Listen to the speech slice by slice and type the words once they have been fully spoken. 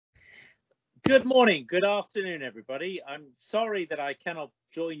Good morning, good afternoon, everybody. I'm sorry that I cannot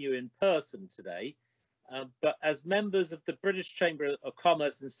join you in person today, but as members of the British Chamber of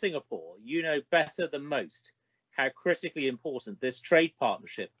Commerce in Singapore, you know better than most how critically important this trade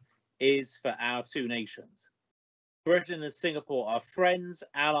partnership is for our two nations. Britain and Singapore are friends,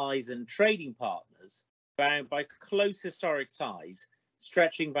 allies, and trading partners bound by close historic ties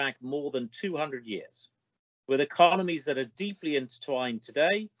stretching back more than 200 years, with economies that are deeply intertwined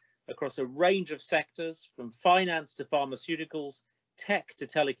today across a range of sectors, from finance to pharmaceuticals, tech to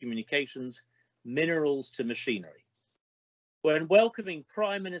telecommunications, minerals to machinery. When welcoming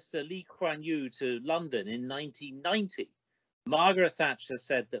Prime Minister Lee Kuan Yew to London in 1990, Margaret Thatcher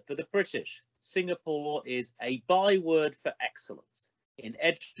said that for the British, Singapore is a byword for excellence in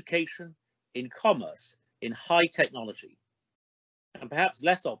education, in commerce, in high technology, and perhaps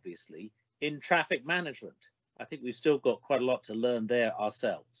less obviously, in traffic management. I think we've still got quite a lot to learn there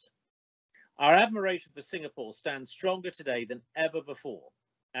ourselves. Our admiration for Singapore stands stronger today than ever before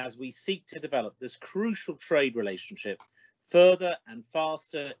as we seek to develop this crucial trade relationship further and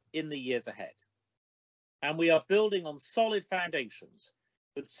faster in the years ahead. And we are building on solid foundations,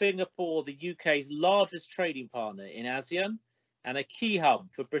 with Singapore the UK's largest trading partner in ASEAN and a key hub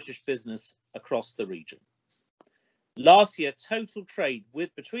for British business across the region. Last year, total trade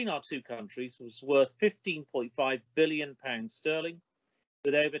between our two countries was worth £15.5 billion,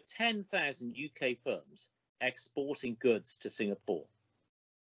 with over 10,000 UK firms exporting goods to Singapore.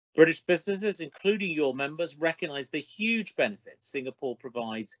 British businesses, including your members, recognise the huge benefits Singapore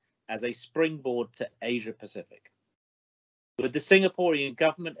provides as a springboard to Asia Pacific. With the Singaporean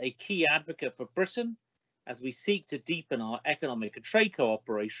government a key advocate for Britain as we seek to deepen our economic and trade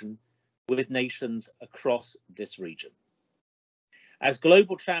cooperation with nations across this region. As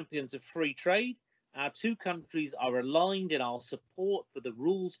global champions of free trade, our two countries are aligned in our support for the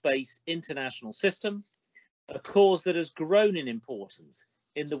rules-based international system, a cause that has grown in importance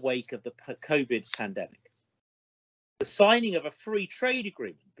in the wake of the COVID pandemic. The signing of a free trade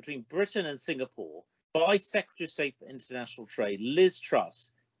agreement between Britain and Singapore by Secretary of State for International Trade Liz Truss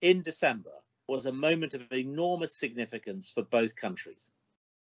in December was a moment of enormous significance for both countries.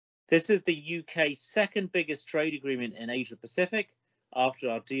 This is the UK's second biggest trade agreement in Asia Pacific after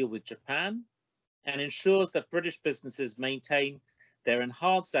our deal with Japan, and ensures that British businesses maintain their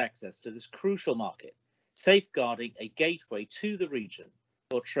enhanced access to this crucial market, safeguarding a gateway to the region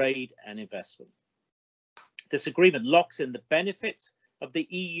for trade and investment. This agreement locks in the benefits of the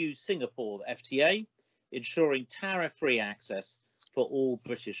EU-Singapore FTA, ensuring tariff-free access for all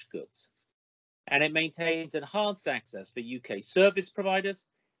British goods. And it maintains enhanced access for UK service providers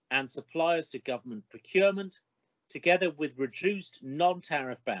and suppliers to government procurement, together with reduced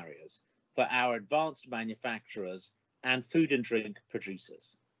non-tariff barriers for our advanced manufacturers and food and drink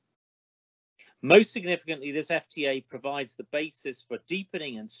producers. Most significantly, this FTA provides the basis for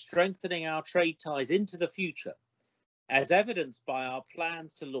deepening and strengthening our trade ties into the future, as evidenced by our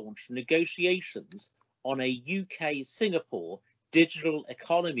plans to launch negotiations on a UK-Singapore Digital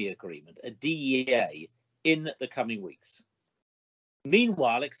Economy Agreement, a DEA, in the coming weeks.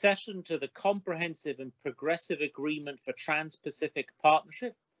 Meanwhile, accession to the Comprehensive and Progressive Agreement for Trans-Pacific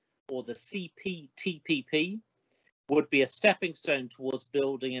Partnership, or the CPTPP, would be a stepping stone towards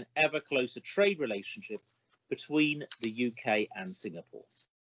building an ever closer trade relationship between the UK and Singapore,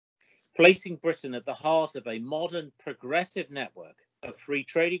 placing Britain at the heart of a modern, progressive network of free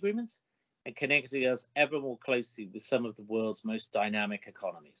trade agreements and connecting us ever more closely with some of the world's most dynamic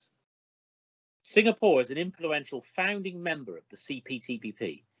economies. Singapore is an influential founding member of the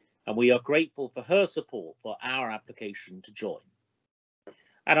CPTPP, and we are grateful for her support for our application to join.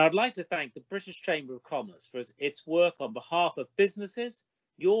 And I'd like to thank the British Chamber of Commerce for its work on behalf of businesses,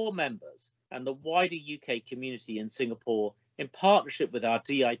 your members, and the wider UK community in Singapore in partnership with our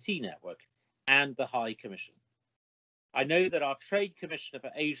DIT network and the High Commission. I know that our Trade Commissioner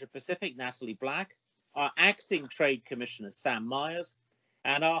for Asia Pacific, Natalie Black, our Acting Trade Commissioner, Sam Myers,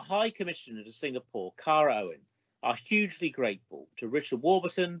 and our High Commissioner to Singapore, Cara Owen, are hugely grateful to Richard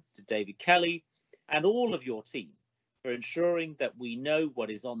Warburton, to David Kelly, and all of your team for ensuring that we know what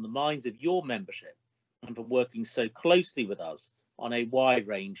is on the minds of your membership and for working so closely with us on a wide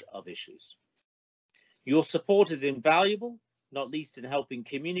range of issues. Your support is invaluable, not least in helping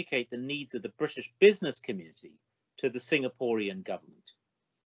communicate the needs of the British business community to the Singaporean government.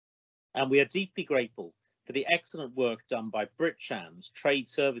 And we are deeply grateful for the excellent work done by BritCham's trade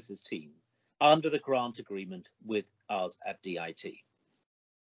services team under the grant agreement with us at DIT.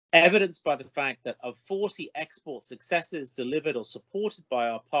 Evidenced by the fact that of 40 export successes delivered or supported by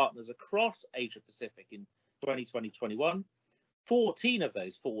our partners across Asia Pacific in 2020-21, 14 of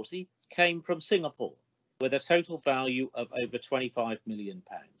those 40 came from Singapore, with a total value of over £25 million.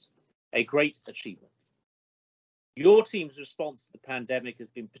 A great achievement. Your team's response to the pandemic has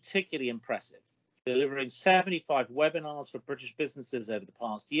been particularly impressive, delivering 75 webinars for British businesses over the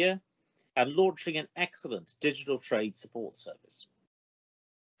past year and launching an excellent digital trade support service.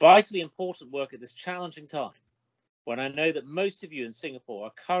 Vitally important work at this challenging time, when I know that most of you in Singapore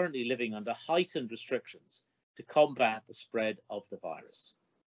are currently living under heightened restrictions to combat the spread of the virus.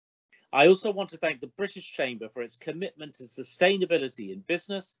 I also want to thank the British Chamber for its commitment to sustainability in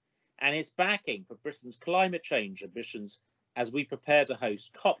business and its backing for Britain's climate change ambitions as we prepare to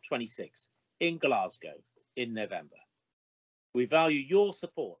host COP26 in Glasgow in November. We value your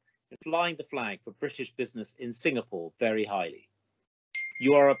support in flying the flag for British business in Singapore very highly.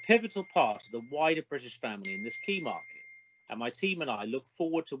 You are a pivotal part of the wider British family in this key market, and my team and I look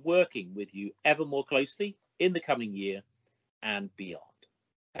forward to working with you ever more closely in the coming year and beyond,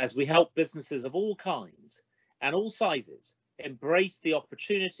 as we help businesses of all kinds and all sizes embrace the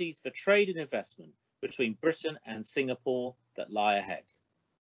opportunities for trade and investment between Britain and Singapore that lie ahead,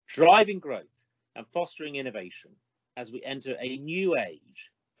 driving growth and fostering innovation as we enter a new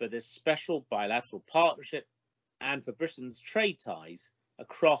age for this special bilateral partnership and for Britain's trade ties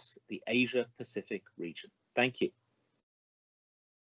across the Asia-Pacific region. Thank you.